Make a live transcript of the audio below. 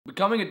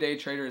Becoming a day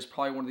trader is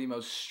probably one of the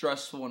most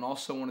stressful and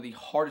also one of the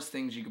hardest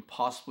things you could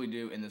possibly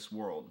do in this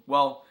world.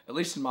 Well, at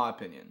least in my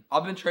opinion.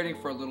 I've been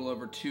trading for a little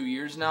over 2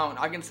 years now, and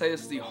I can say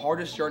this is the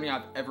hardest journey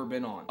I've ever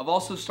been on. I've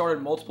also started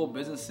multiple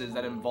businesses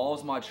that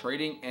involves my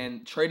trading,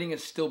 and trading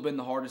has still been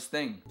the hardest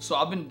thing. So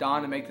I've been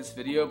dying to make this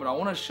video, but I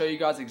want to show you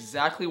guys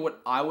exactly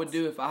what I would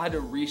do if I had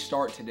to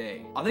restart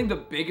today. I think the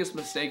biggest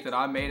mistake that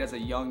I made as a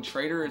young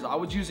trader is I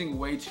was using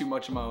way too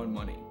much of my own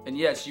money. And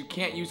yes, you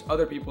can't use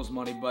other people's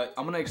money, but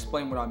I'm going to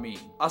explain what I mean.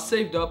 I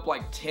saved up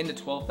like $10,000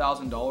 to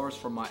 $12,000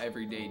 from my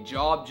everyday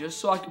job just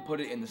so I could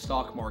put it in the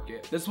stock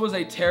market. This was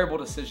a terrible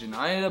decision.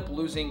 I ended up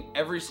losing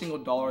every single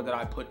dollar that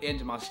I put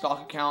into my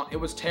stock account. It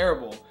was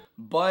terrible,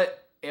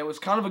 but it was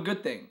kind of a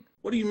good thing.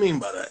 What do you mean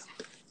by that?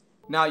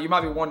 Now, you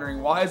might be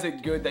wondering, why is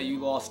it good that you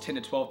lost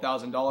 $10,000 to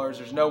 $12,000?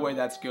 There's no way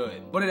that's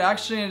good. But it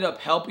actually ended up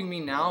helping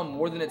me now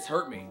more than it's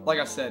hurt me. Like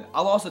I said,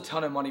 I lost a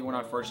ton of money when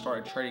I first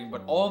started trading,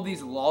 but all of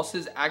these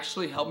losses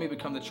actually helped me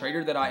become the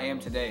trader that I am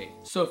today.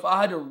 So if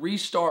I had to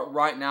restart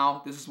right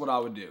now, this is what I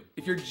would do.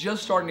 If you're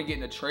just starting to get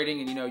into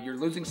trading and you're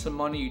losing some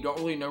money, you don't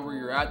really know where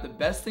you're at, the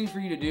best thing for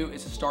you to do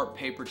is to start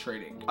paper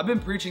trading. I've been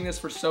preaching this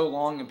for so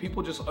long and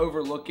people just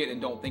overlook it and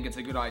don't think it's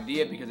a good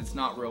idea because it's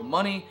not real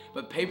money,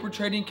 but paper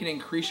trading can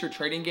increase your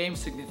trading game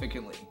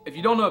significantly. If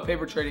you don't know what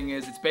paper trading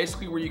is, it's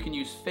basically where you can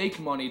use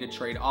fake money to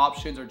trade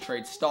options or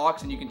trade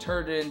stocks, and you can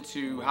turn it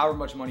into however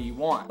much money you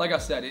want. Like I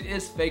said, it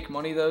is fake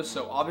money though,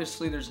 so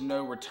obviously there's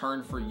no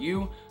return for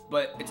you,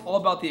 but it's all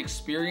about the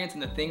experience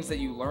and the things that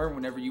you learn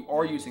whenever you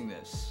are using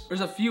this.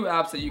 There's a few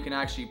apps that you can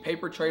actually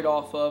paper trade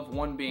off of,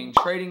 one being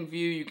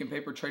TradingView, you can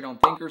paper trade on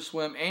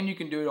Thinkorswim, and you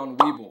can do it on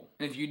Webull.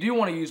 And if you do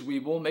want to use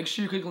Webull, make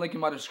sure you click the link in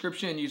my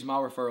description and use my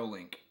referral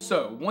link.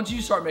 So once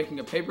you start making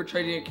a paper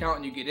trading account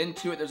and you get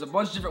into it, there's a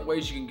bunch of different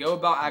ways you can go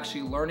about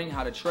actually learning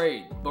how to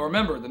trade. But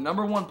remember, the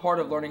number one part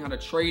of learning how to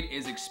trade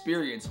is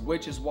experience,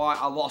 which is why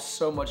I lost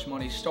so much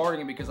money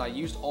starting, because I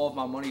used all of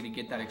my money to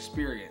get that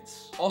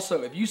experience.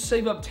 Also, if you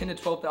save up $10,000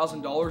 to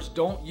 $12,000,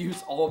 don't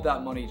use all of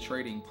that money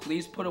trading.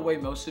 Please put away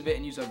most of it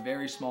and use a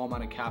very small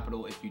amount of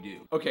capital if you do.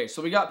 Okay,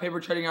 so we got paper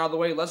trading out of the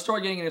way. Let's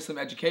start getting into some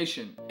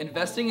education.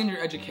 Investing in your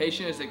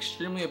education is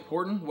extremely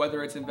important,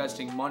 whether it's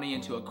investing money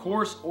into a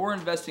course or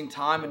investing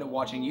time into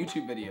watching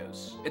YouTube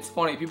videos. It's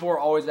funny, people are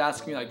always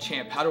asking me like,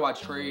 Champ, how do I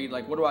trade?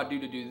 Like, what do I do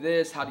to do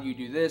this? How do you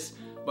do this?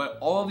 But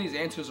all of these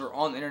answers are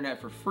on the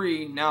internet for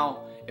free.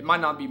 Now, it might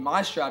not be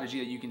my strategy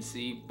that you can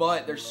see,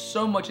 but there's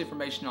so much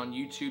information on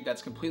YouTube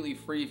that's completely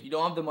free if you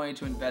don't have the money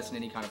to invest in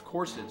any kind of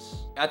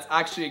courses. That's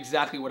actually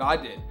exactly what I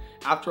did.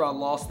 After I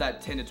lost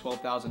that $10,000 to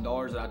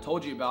 $12,000 that I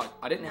told you about,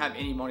 I didn't have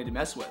any money to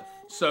mess with.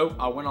 So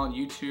I went on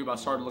YouTube, I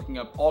started looking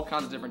up all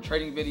kinds of different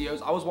trading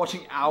videos. I was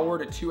watching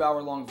hour to 2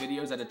 hour long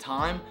videos at a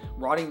time,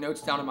 writing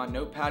notes down in my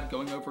notepad,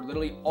 going over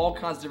literally all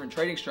kinds of different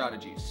trading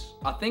strategies.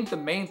 I think the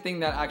main thing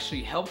that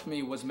actually helped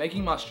me was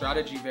making my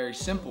strategy very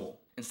simple.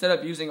 Instead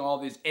of using all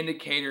these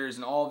indicators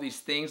and all these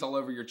things all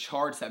over your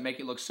charts that make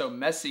it look so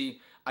messy,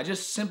 I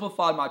just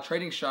simplified my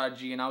trading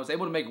strategy and I was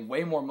able to make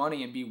way more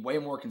money and be way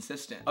more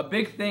consistent. A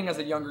big thing as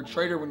a younger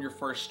trader when you're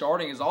first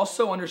starting is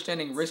also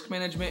understanding risk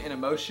management and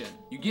emotion.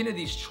 You get into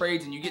these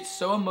trades and you get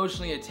so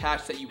emotionally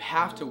attached that you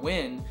have to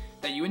win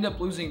that you end up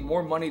losing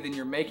more money than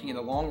you're making in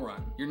the long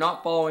run. You're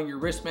not following your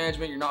risk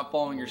management, you're not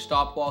following your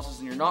stop losses,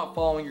 and you're not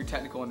following your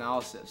technical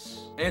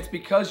analysis. And it's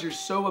because you're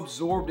so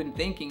absorbed in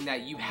thinking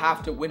that you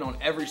have to win on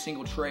every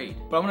single trade.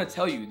 But I'm gonna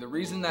tell you, the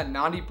reason that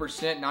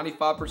 90%,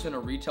 95%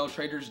 of retail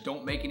traders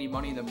don't make any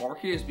money in the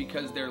market is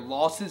because their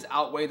losses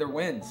outweigh their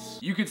wins.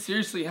 You could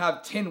seriously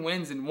have 10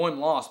 wins and 1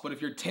 loss, but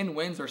if your 10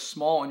 wins are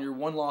small and your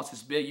 1 loss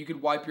is big, you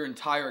could wipe your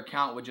entire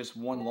account with just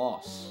 1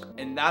 loss.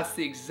 And that's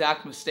the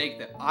exact mistake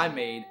that I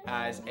made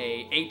as a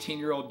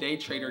 18-year-old day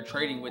trader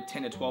trading with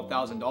 $10,000 to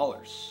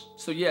 $12,000.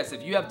 So yes,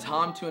 if you have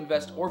time to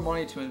invest or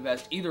money to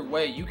invest, either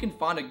way, you can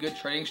find a good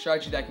trading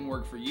strategy that can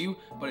work for you,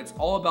 but it's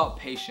all about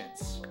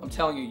patience. I'm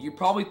telling you, you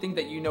probably think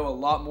that you know a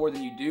lot more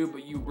than you do,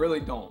 but you really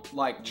don't.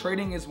 Like,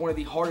 trading is one of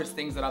the hardest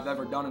things that I've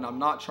ever done, and I'm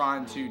not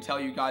trying to tell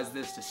you guys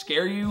this to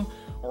scare you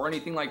or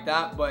anything like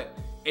that, but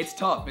it's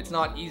tough, it's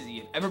not easy.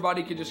 If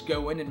everybody could just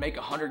go in and make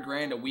 100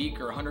 grand a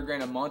week or 100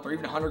 grand a month or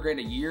even 100 grand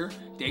a year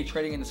day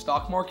trading in the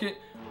stock market,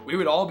 we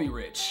would all be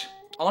rich.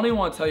 I don't even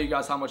want to tell you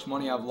guys how much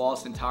money I've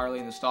lost entirely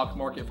in the stock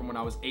market from when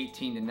I was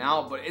 18 to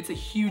now, but it's a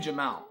huge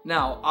amount.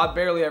 Now, I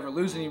barely ever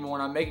lose anymore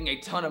and I'm making a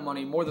ton of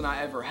money, more than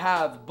I ever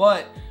have,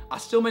 but I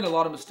still made a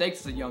lot of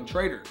mistakes as a young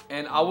trader.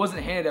 And I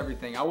wasn't handed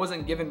everything. I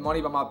wasn't given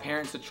money by my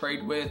parents to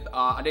trade with.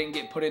 I didn't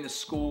get put into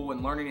school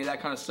and learn any of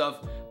that kind of stuff.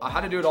 I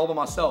had to do it all by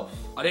myself.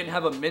 I didn't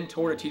have a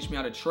mentor to teach me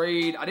how to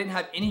trade. I didn't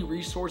have any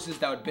resources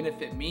that would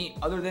benefit me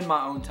other than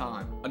my own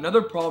time.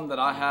 Another problem that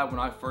I had when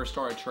I first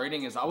started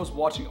trading is I was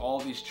watching all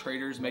these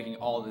traders making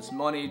all all this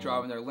money,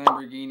 driving their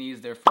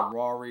Lamborghinis, their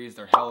Ferraris,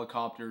 their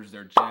helicopters,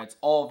 their jets,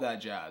 all of that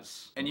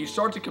jazz. And you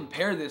start to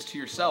compare this to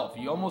yourself.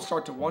 You almost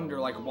start to wonder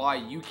like why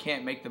you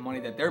can't make the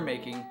money that they're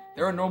making.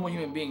 They're a normal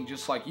human being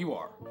just like you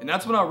are. And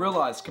that's when I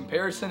realized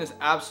comparison is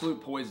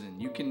absolute poison.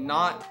 You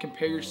cannot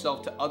compare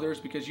yourself to others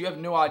because you have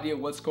no idea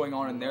what's going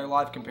on in their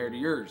life compared to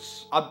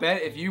yours. I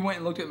bet if you went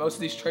and looked at most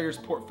of these traders'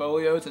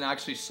 portfolios and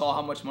actually saw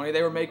how much money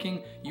they were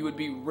making, you would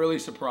be really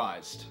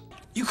surprised.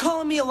 You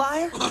calling me a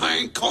liar? I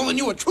ain't calling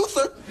you a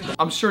truther.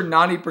 I'm sure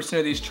 90%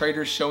 of these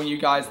traders showing you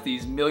guys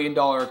these $1 million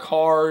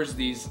cars,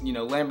 these,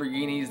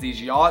 Lamborghinis,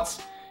 these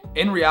yachts,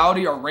 in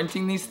reality are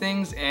renting these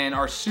things and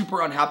are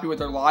super unhappy with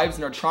their lives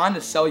and are trying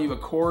to sell you a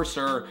course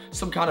or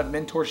some kind of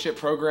mentorship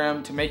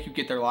program to make you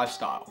get their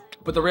lifestyle.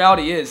 But the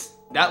reality is,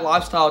 that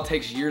lifestyle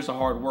takes years of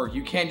hard work.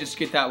 You can't just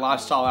get that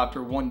lifestyle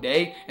after one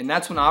day. And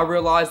that's when I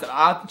realized that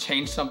I have to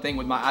change something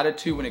with my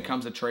attitude when it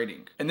comes to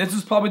trading. And this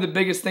is probably the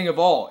biggest thing of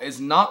all,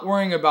 is not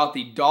worrying about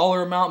the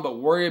dollar amount,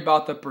 but worry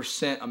about the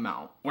percent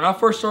amount. When I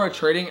first started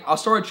trading, I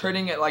started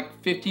trading at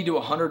like $50 to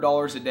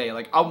 $100 a day.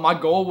 Like my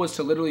goal was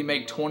to literally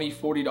make $20,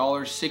 $40,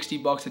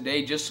 $60 a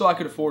day just so I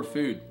could afford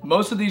food.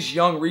 Most of these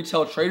young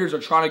retail traders are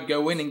trying to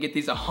go in and get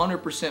these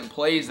 100%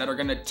 plays that are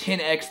gonna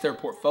 10x their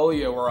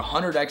portfolio or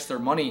 100x their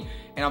money.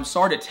 And I'm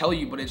sorry to tell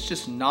you, but it's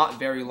just not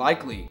very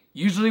likely.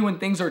 Usually when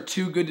things are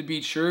too good to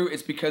be true,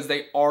 it's because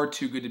they are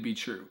too good to be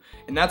true.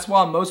 And that's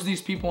why most of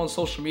these people on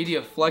social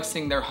media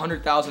flexing their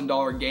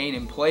 $100,000 gain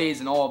in plays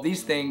and all of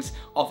these things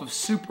off of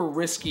super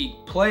risky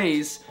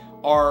plays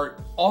are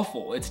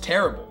awful. It's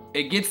terrible.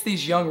 It gets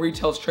these young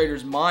retail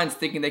traders' minds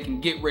thinking they can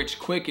get rich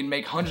quick and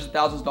make hundreds of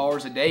thousands of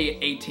dollars a day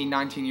at 18,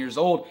 19 years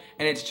old,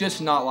 and it's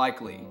just not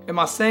likely. Am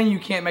I saying you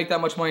can't make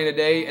that much money in a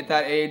day at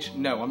that age?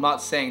 No, I'm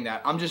not saying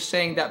that. I'm just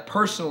saying that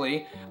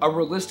personally, a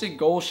realistic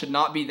goal should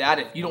not be that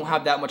if you don't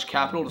have that much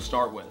capital to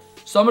start with.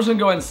 So I'm just gonna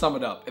go ahead and sum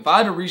it up. If I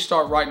had to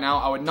restart right now,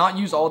 I would not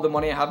use all the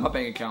money I have in my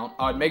bank account.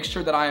 I would make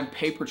sure that I am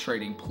paper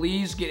trading.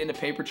 Please get into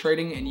paper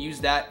trading and use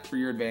that for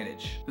your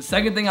advantage. The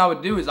second thing I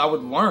would do is I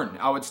would learn.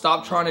 I would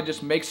stop trying to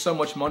just make so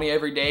much money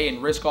every day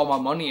and risk all my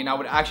money, and I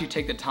would actually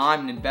take the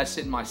time and invest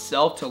it in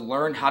myself to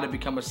learn how to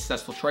become a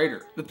successful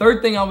trader. The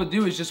third thing I would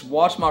do is just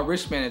watch my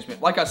risk management.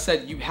 Like I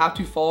said, you have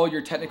to follow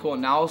your technical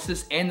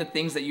analysis and the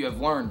things that you have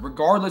learned,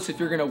 regardless if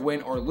you're gonna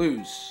win or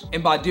lose.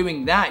 And by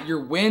doing that, your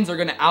wins are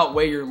gonna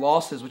outweigh your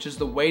losses, which is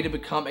the way to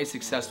become a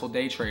successful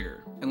day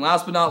trader. And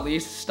last but not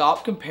least,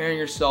 stop comparing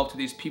yourself to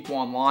these people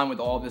online with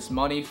all this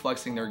money,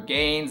 flexing their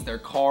gains, their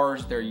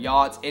cars, their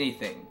yachts,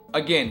 anything.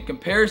 Again,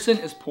 comparison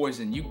is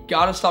poison. You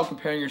gotta stop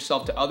comparing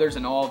yourself to others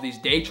and all of these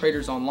day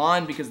traders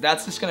online, because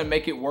that's just gonna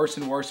make it worse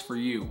and worse for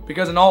you.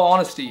 Because in all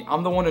honesty,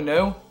 I'm the one to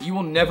know, you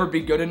will never be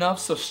good enough,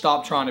 so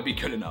stop trying to be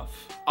good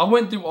enough. I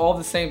went through all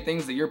the same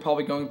things that you're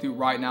probably going through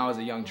right now as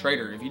a young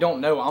trader. If you don't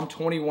know, I'm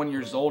 21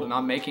 years old and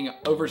I'm making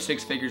over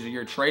 6 figures a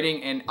year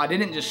trading, and I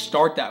didn't just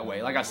start that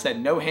way. Like I said,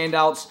 no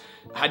handouts,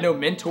 I had no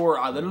mentor.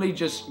 I literally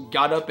just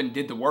got up and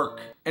did the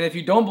work. And if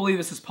you don't believe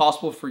this is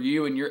possible for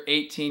you and you're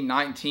 18,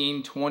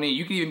 19, 20,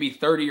 you could even be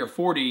 30 or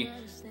 40,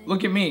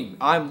 look at me.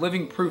 I'm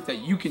living proof that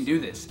you can do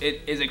this.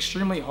 It is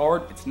extremely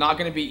hard. It's not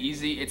gonna be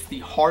easy. It's the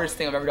hardest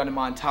thing I've ever done in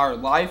my entire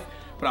life.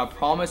 But I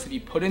promise if you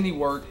put in the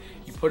work,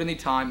 you put in the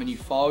time, and you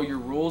follow your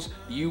rules,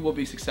 you will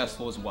be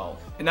successful as well.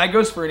 And that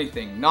goes for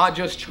anything, not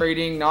just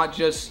trading, not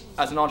just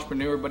as an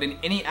entrepreneur, but in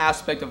any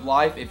aspect of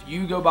life. If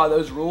you go by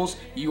those rules,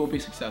 you will be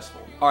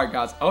successful. All right,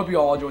 guys, I hope you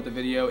all enjoyed the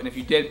video. And if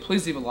you did,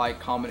 please leave a like,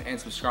 comment, and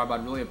subscribe.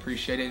 I'd really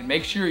appreciate it. And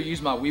make sure you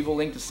use my Webull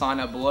link to sign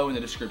up below in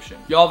the description.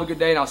 Y'all have a good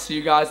day, and I'll see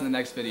you guys in the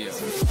next video.